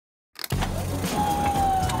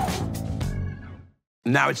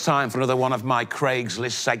Now it's time for another one of my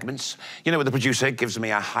Craigslist segments. You know, where the producer gives me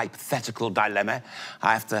a hypothetical dilemma.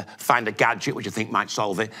 I have to find a gadget which I think might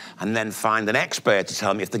solve it, and then find an expert to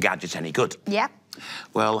tell me if the gadget's any good. Yeah.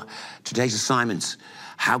 Well, today's assignment: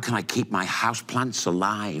 how can I keep my houseplants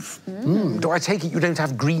alive? Do I take it you don't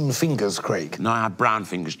have green fingers, Craig? No, I have brown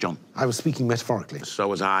fingers, John. I was speaking metaphorically. So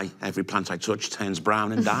was I. Every plant I touch turns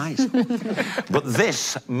brown and dies. But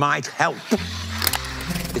this might help.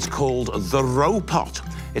 It's called the RoPot.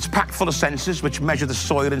 It's packed full of sensors which measure the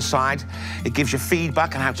soil inside. It gives you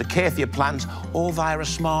feedback on how to care for your plant, all via a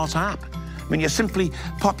smart app. I mean, you simply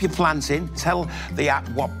pop your plant in, tell the app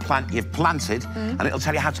what plant you've planted, and it'll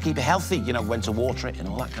tell you how to keep it healthy, you know, when to water it and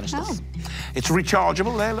all that kind of stuff. It's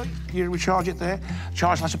rechargeable there, look. You recharge it there.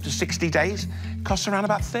 Charge lasts up to 60 days. Costs around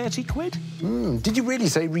about 30 quid. Did you really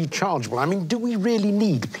say rechargeable? I mean, do we really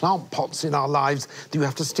need plant pots in our lives that you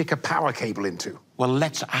have to stick a power cable into? Well,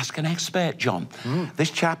 let's ask an expert, John.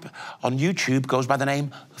 This chap on YouTube goes by the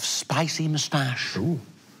name of Spicy Moustache.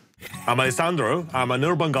 I'm Alessandro. I'm an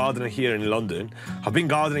urban gardener here in London. I've been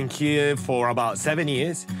gardening here for about 7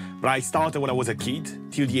 years, but I started when I was a kid,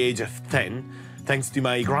 till the age of 10, thanks to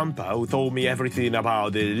my grandpa, who told me everything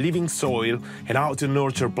about the living soil and how to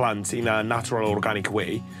nurture plants in a natural, organic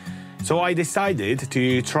way. So I decided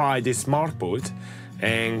to try this smart pot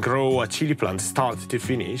and grow a chili plant start to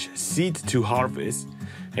finish, seed to harvest.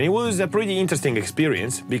 And it was a pretty interesting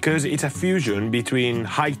experience because it's a fusion between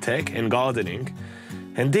high-tech and gardening.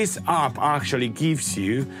 And this app actually gives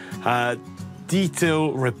you a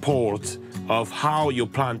detailed report of how your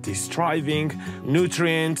plant is thriving,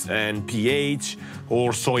 nutrients and pH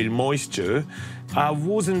or soil moisture. I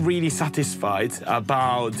wasn't really satisfied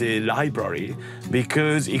about the library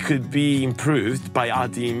because it could be improved by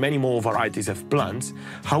adding many more varieties of plants.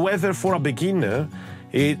 However, for a beginner,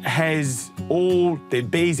 it has all the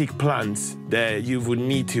basic plants that you would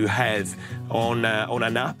need to have on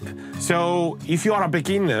an app. So if you are a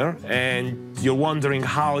beginner and you're wondering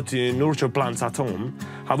how to nurture plants at home,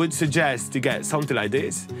 I would suggest to get something like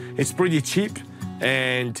this. It's pretty cheap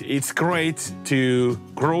and it's great to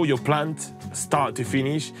grow your plant start to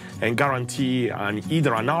finish and guarantee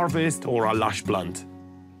either an harvest or a lush plant.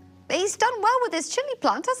 He's done well with his chili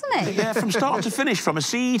plant, hasn't he? Yeah, from start to finish, from a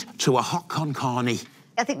seed to a hot con carne.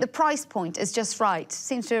 I think the price point is just right.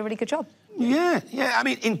 Seems to do a really good job. Yeah, I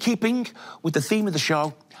mean, in keeping with the theme of the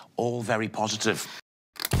show, all very positive.